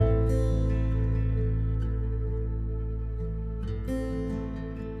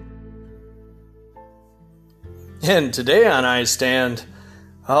And today on I Stand,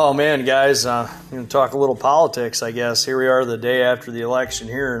 oh man, guys, I'm going to talk a little politics, I guess. Here we are the day after the election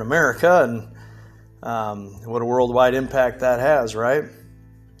here in America, and what a worldwide impact that has, right?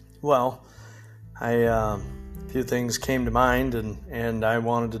 Well, a few things came to mind, and I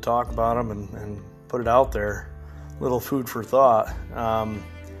wanted to talk about them and put it out there. Little food for thought.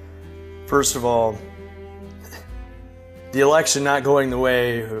 First of all, the election not going the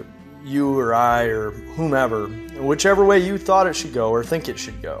way you or I or whomever, whichever way you thought it should go or think it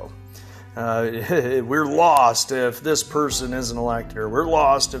should go. We're lost if this person isn't elected, or we're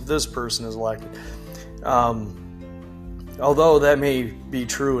lost if this person is elected. Although that may be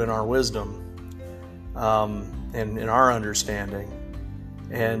true in our wisdom and in our understanding.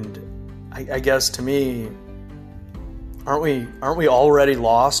 And I guess to me, aren't we already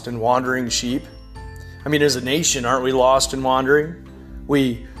lost and wandering sheep? I mean, as a nation, aren't we lost and wandering?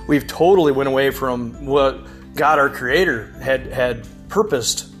 We've totally went away from what God, our Creator, had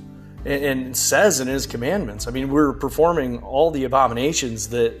purposed and says in His commandments. I mean, we're performing all the abominations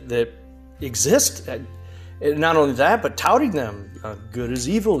that exist. And not only that, but touting them. Good is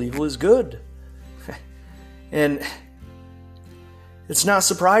evil, evil is good. And it's not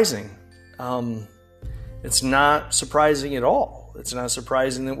surprising. It's not surprising at all. It's not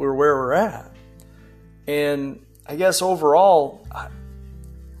surprising that we're where we're at. And I guess overall,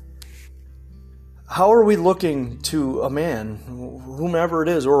 how are we looking to a man, whomever it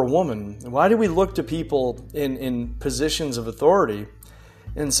is, or a woman? Why do we look to people in positions of authority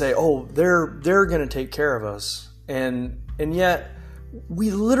and say, oh, they're going to take care of us? And yet,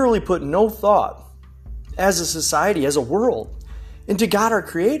 we literally put no thought as a society, as a world, into God, our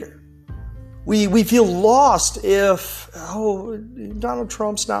Creator. We feel lost if, oh, Donald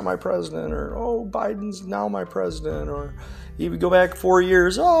Trump's not my president, or, oh, Biden's now my president, or you go back 4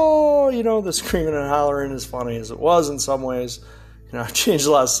 years, oh, the screaming and hollering, as funny as it was in some ways. I've changed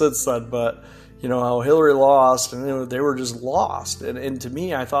a lot since then, but, how Hillary lost, and they were just lost. And to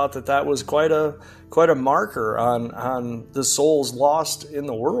me, I thought that was quite a marker on the souls lost in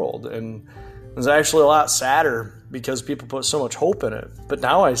the world. And it was actually a lot sadder because people put so much hope in it. But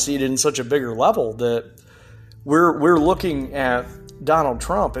now I see it in such a bigger level that we're looking at Donald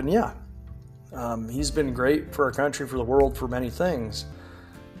Trump, and he's been great for our country, for the world, for many things.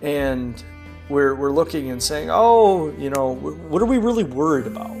 And we're looking and saying, oh, what are we really worried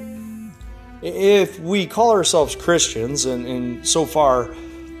about? If we call ourselves Christians, and so far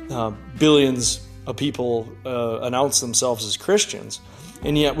billions of people announce themselves as Christians,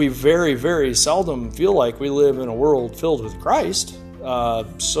 and yet we very, very seldom feel like we live in a world filled with Christ.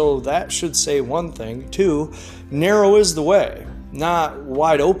 So that should say one thing. Two, narrow is the way. Not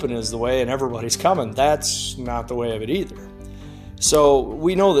wide open is the way and everybody's coming. That's not the way of it either. So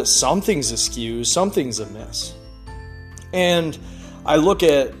we know that something's askew, something's amiss. And I look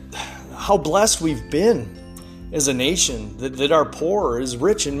at how blessed we've been as a nation, that our poor is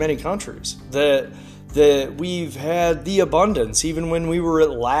rich in many countries, that we've had the abundance. Even when we were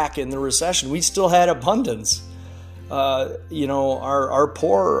at lack in the recession, we still had abundance. Our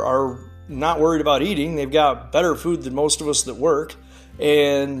poor are not worried about eating. They've got better food than most of us that work,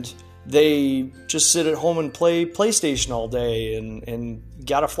 and they just sit at home and play PlayStation all day and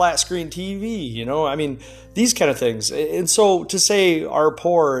got a flat screen TV, I mean, these kind of things. And so to say our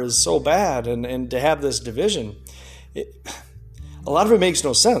poor is so bad and to have this division, a lot of it makes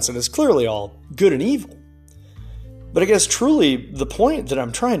no sense, and it's clearly all good and evil. But I guess truly the point that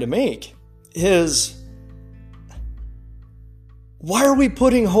I'm trying to make is, why are we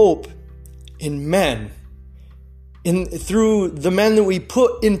putting hope in men, through the men that we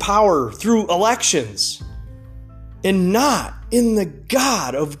put in power through elections, and not in the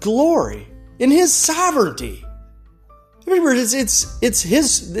God of glory, in His sovereignty? Remember, it's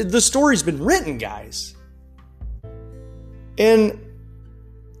His. The story's been written, guys. And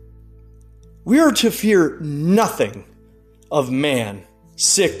we are to fear nothing of man,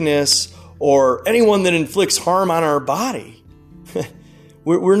 sickness, or anyone that inflicts harm on our body.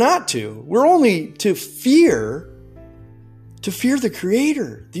 We're not to. We're only to fear the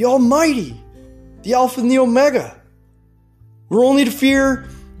Creator, the Almighty, the Alpha and the Omega. We're only to fear,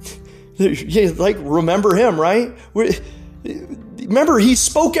 remember Him, right? Remember, He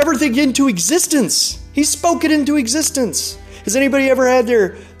spoke everything into existence. He spoke it into existence. Has anybody ever had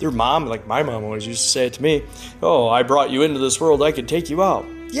their mom, like my mom always used to say it to me, oh, I brought you into this world, I could take you out.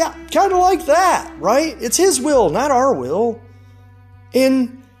 Yeah, kind of like that, right? It's His will, not our will.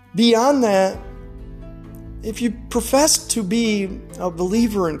 And beyond that, if you profess to be a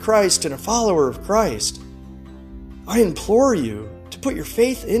believer in Christ and a follower of Christ, I implore you to put your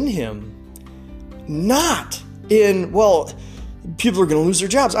faith in Him, not in, well, people are going to lose their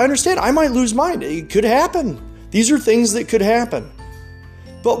jobs. I understand. I might lose mine. It could happen. These are things that could happen.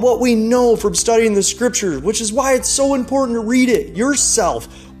 But what we know from studying the scriptures, which is why it's so important to read it yourself,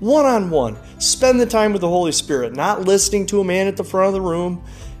 one-on-one, spend the time with the Holy Spirit, not listening to a man at the front of the room,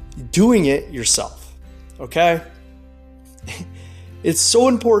 doing it yourself. Okay? It's so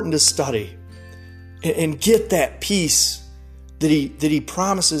important to study and get that peace that he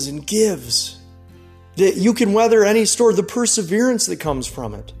promises and gives. That you can weather any storm, the perseverance that comes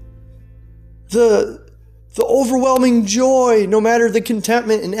from it. The overwhelming joy, no matter the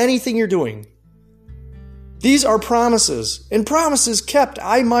contentment in anything you're doing. These are promises, and promises kept,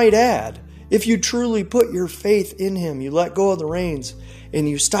 I might add, if you truly put your faith in Him, you let go of the reins, and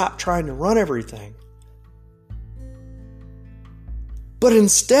you stop trying to run everything. But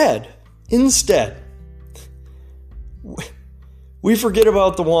instead, we forget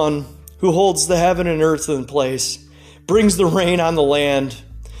about the one who holds the heaven and earth in place, brings the rain on the land,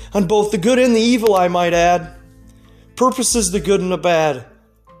 on both the good and the evil, I might add, purposes the good and the bad,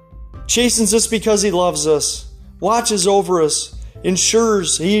 chastens us because He loves us, watches over us,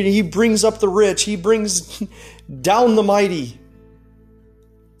 ensures, He brings up the rich, He brings down the mighty.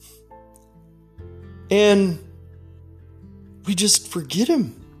 And we just forget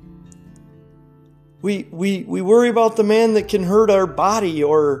Him. We worry about the man that can hurt our body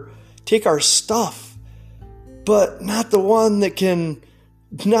or take our stuff, but not the one that can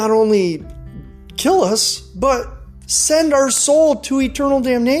not only kill us, but send our soul to eternal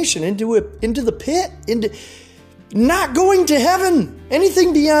damnation, into the pit, into not going to heaven.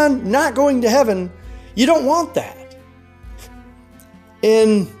 Anything beyond not going to heaven, you don't want that.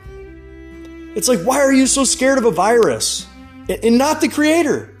 And it's like, why are you so scared of a virus and not the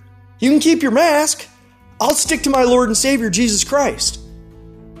Creator? You can keep your mask. I'll stick to my Lord and Savior, Jesus Christ.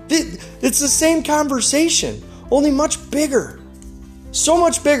 It's the same conversation, only much bigger. So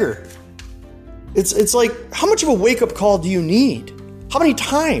much bigger. It's like, how much of a wake-up call do you need? How many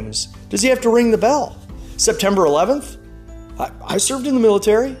times does He have to ring the bell? September 11th? I served in the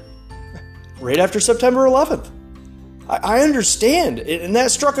military right after September 11th. I understand, and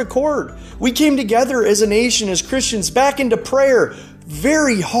that struck a chord. We came together as a nation, as Christians, back into prayer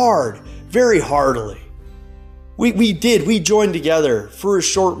very hard, very heartily. We joined together for a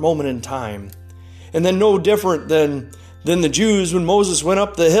short moment in time. And then no different than the Jews when Moses went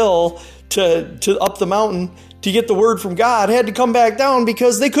up the hill to up the mountain to get the word from God, had to come back down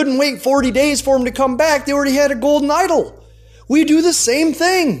because they couldn't wait 40 days for him to come back. They already had a golden idol. We do the same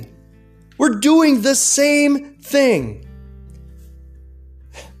thing. We're doing the same thing.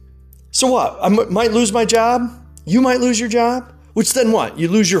 So what? I might lose my job. You might lose your job. Which then what? You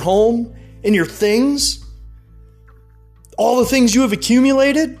lose your home and your things? All the things you have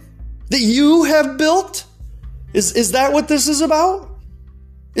accumulated? That you have built? Is that what this is about?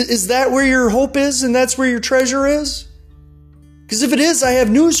 Is that where your hope is and that's where your treasure is? Because if it is, I have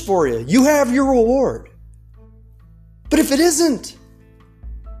news for you. You have your reward. But if it isn't,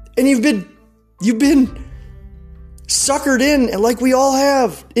 and you've been suckered in, like we all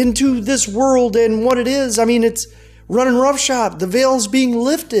have, into this world and what it is, I mean, it's running roughshod. The veil's being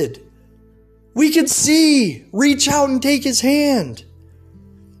lifted. We can see, reach out and take His hand.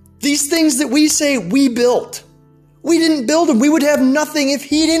 These things that we say we built, we didn't build them. We would have nothing if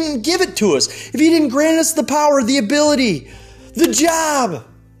He didn't give it to us. If He didn't grant us the power, the ability, the job,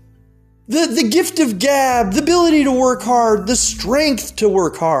 the gift of gab, the ability to work hard, the strength to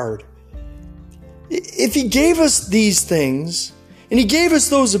work hard. If He gave us these things, and He gave us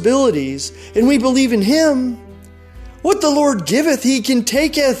those abilities, and we believe in Him, what the Lord giveth, He can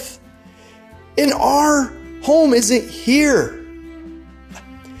taketh. And our home isn't here.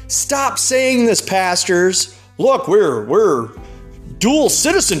 Stop saying this, pastors. Look, we're dual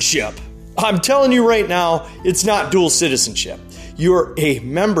citizenship. I'm telling you right now, it's not dual citizenship. You're a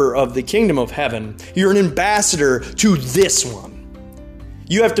member of the kingdom of heaven. You're an ambassador to this one.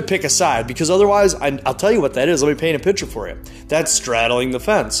 You have to pick a side, because otherwise, I'll tell you what that is. Let me paint a picture for you. That's straddling the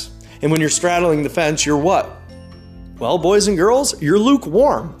fence. And when you're straddling the fence, you're what? Well, boys and girls, you're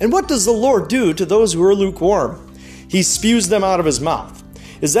lukewarm. And what does the Lord do to those who are lukewarm? He spews them out of His mouth.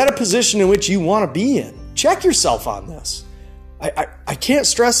 Is that a position in which you want to be in? Check yourself on this. I can't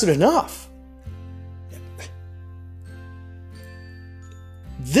stress it enough.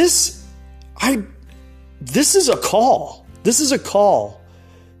 This is a call. This is a call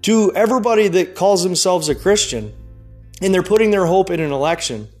to everybody that calls themselves a Christian, and they're putting their hope in an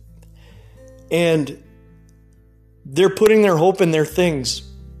election. And they're putting their hope in their things,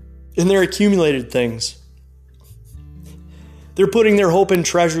 in their accumulated things. They're putting their hope in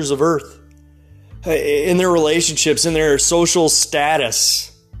treasures of earth. in their relationships, in their social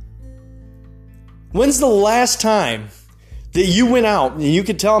status. When's the last time that you went out, and you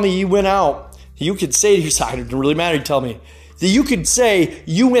could tell me you went out, you could say to yourself, it doesn't really matter, you tell me, that you could say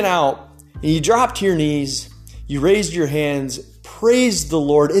you went out and you dropped to your knees, you raised your hands, praised the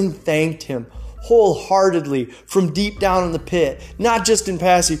Lord, and thanked Him wholeheartedly from deep down in the pit, not just in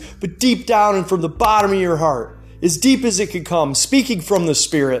passing, but deep down and from the bottom of your heart, as deep as it could come, speaking from the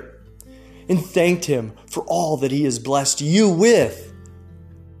Spirit, and thanked Him for all that He has blessed you with,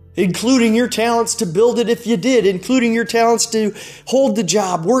 including your talents to build it if you did, including your talents to hold the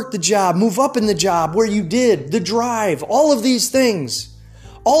job, work the job, move up in the job where you did, the drive, all of these things.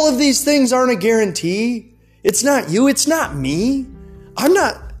 All of these things aren't a guarantee. It's not you, it's not me. I'm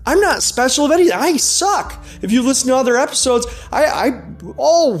not special of anything. I suck. If you listen to other episodes, I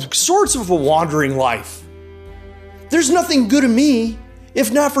all sorts of a wandering life. There's nothing good in me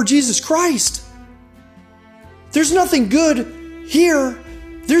if not for Jesus Christ. There's nothing good here.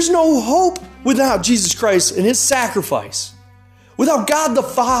 There's no hope without Jesus Christ and His sacrifice, without God the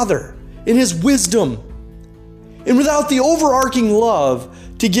Father and His wisdom, and without the overarching love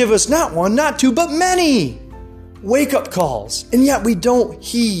to give us not one, not two, but many wake-up calls. And yet we don't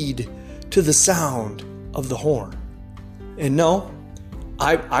heed to the sound of the horn. And no,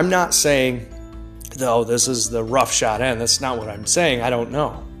 I'm not saying, though, this is the rough shot end. That's not what I'm saying. I don't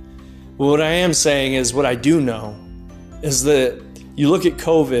know. But what I am saying is, what I do know is that you look at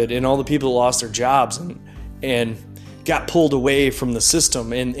COVID and all the people who lost their jobs and got pulled away from the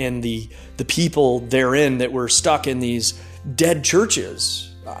system, and the people therein that were stuck in these dead churches,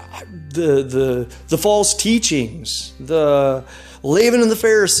 the false teachings, the Laban and the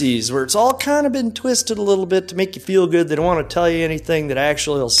Pharisees, where it's all kind of been twisted a little bit to make you feel good. They don't want to tell you anything that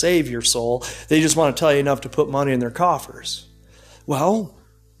actually will save your soul. They just want to tell you enough to put money in their coffers. Well,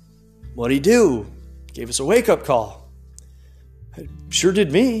 what'd He do? Gave us a wake-up call. It sure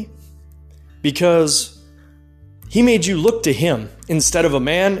did me. Because He made you look to Him instead of a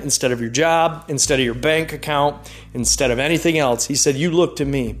man, instead of your job, instead of your bank account, instead of anything else. He said, you look to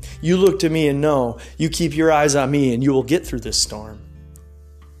me. You look to me and know you keep your eyes on me and you will get through this storm.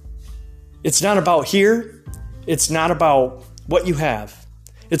 It's not about here. It's not about what you have.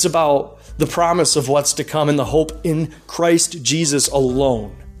 It's about the promise of what's to come and the hope in Christ Jesus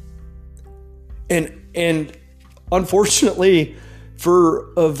alone. And unfortunately,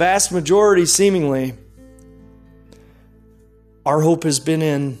 for a vast majority, seemingly, our hope has been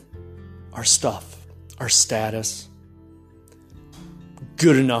in our stuff, our status,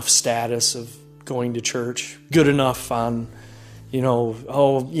 good enough status of going to church, good enough on,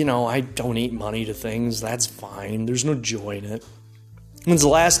 I donate money to things, that's fine, there's no joy in it. When's the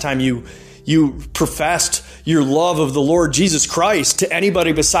last time you professed your love of the Lord Jesus Christ to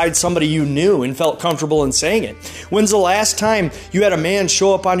anybody besides somebody you knew and felt comfortable in saying it? When's the last time you had a man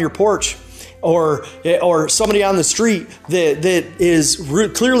show up on your porch or somebody on the street that is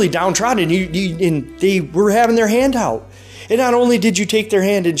clearly downtrodden and they were having their hand out? And not only did you take their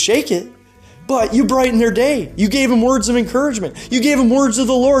hand and shake it, but you brightened their day. You gave them words of encouragement. You gave them words of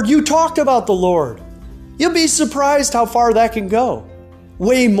the Lord. You talked about the Lord. You'll be surprised how far that can go.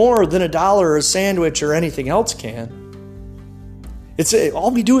 Way more than $1 or a sandwich or anything else can.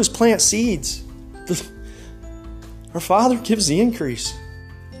 All we do is plant seeds. Our Father gives the increase.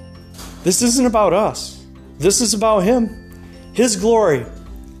 This isn't about us. This is about Him, His glory,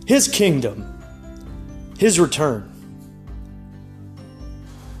 His kingdom, His return.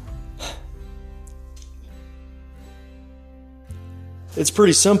 It's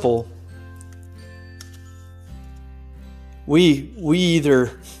pretty simple. We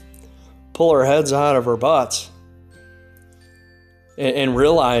either pull our heads out of our butts and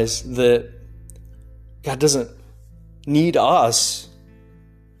realize that God doesn't need us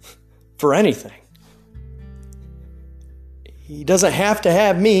for anything. He doesn't have to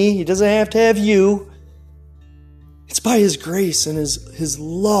have me. He doesn't have to have you. It's by His grace and His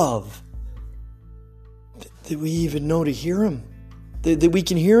love that we even know to hear Him, that we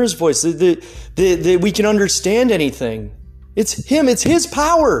can hear His voice, that we can understand anything. It's Him. It's His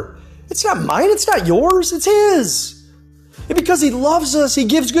power. It's not mine. It's not yours. It's His. And because He loves us, He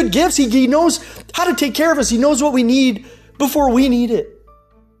gives good gifts. He knows how to take care of us. He knows what we need before we need it.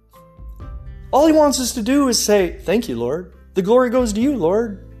 All He wants us to do is say, thank you, Lord. The glory goes to you,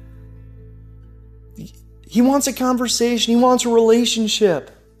 Lord. He wants a conversation. He wants a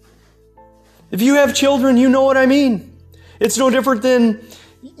relationship. If you have children, you know what I mean. It's no different than,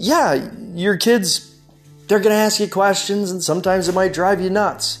 your kids, they're going to ask you questions, and sometimes it might drive you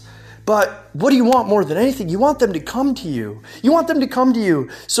nuts. But what do you want more than anything? You want them to come to you. You want them to come to you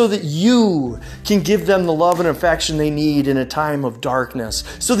so that you can give them the love and affection they need in a time of darkness,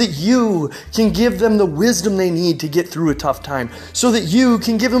 so that you can give them the wisdom they need to get through a tough time, so that you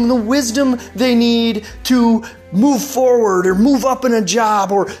can give them the wisdom they need to move forward or move up in a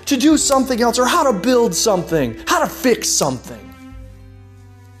job or to do something else or how to build something, how to fix something.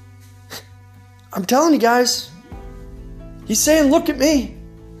 I'm telling you guys, he's saying, look at me.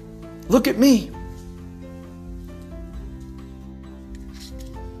 Look at me.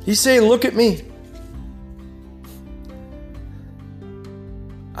 He's saying, look at me.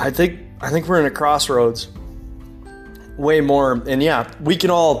 I think we're in a crossroads. Way more. And yeah, we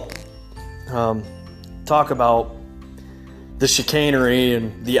can all talk about the chicanery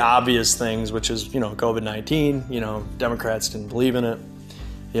and the obvious things, which is, COVID-19. Democrats didn't believe in it.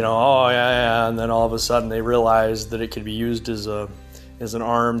 Oh yeah, and then all of a sudden they realized that it could be used as an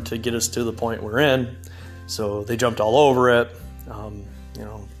arm to get us to the point we're in. So they jumped all over it.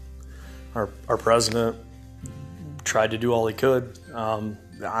 Our president tried to do all he could.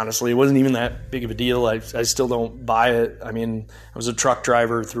 Honestly, it wasn't even that big of a deal. I still don't buy it. I mean, I was a truck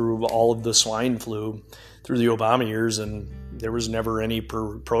driver through all of the swine flu through the Obama years, and there was never any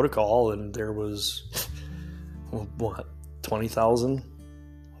protocol, and there was, 20,000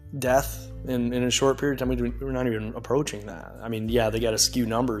 death in a short period of time. We're not even approaching that. I mean, yeah, they got to skew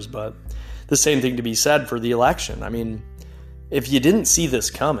numbers, but the same thing to be said for the election. I mean, if you didn't see this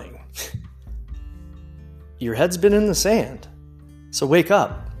coming, your head's been in the sand. So wake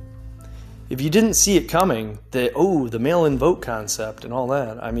up. If you didn't see it coming, the mail-in vote concept and all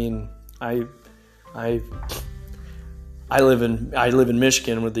that. I mean, I live in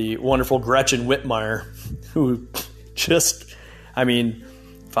Michigan with the wonderful Gretchen Whitmire, who just,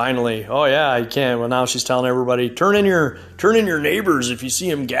 finally, oh yeah, I can. Well, now she's telling everybody, turn in your neighbors if you see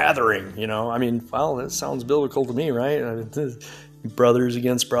them gathering. Well, that sounds biblical to me, right? Brothers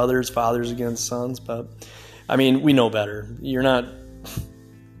against brothers, fathers against sons. But we know better. You're not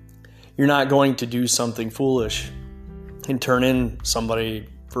going to do something foolish and turn in somebody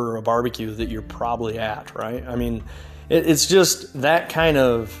for a barbecue that you're probably at, right? It's just that kind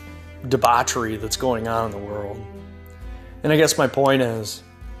of debauchery that's going on in the world. And I guess my point is,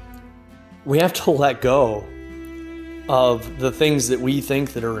 we have to let go of the things that we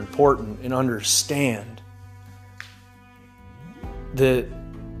think that are important and understand that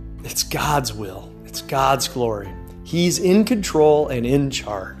it's God's will. It's God's glory. He's in control and in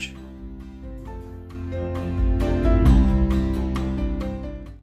charge.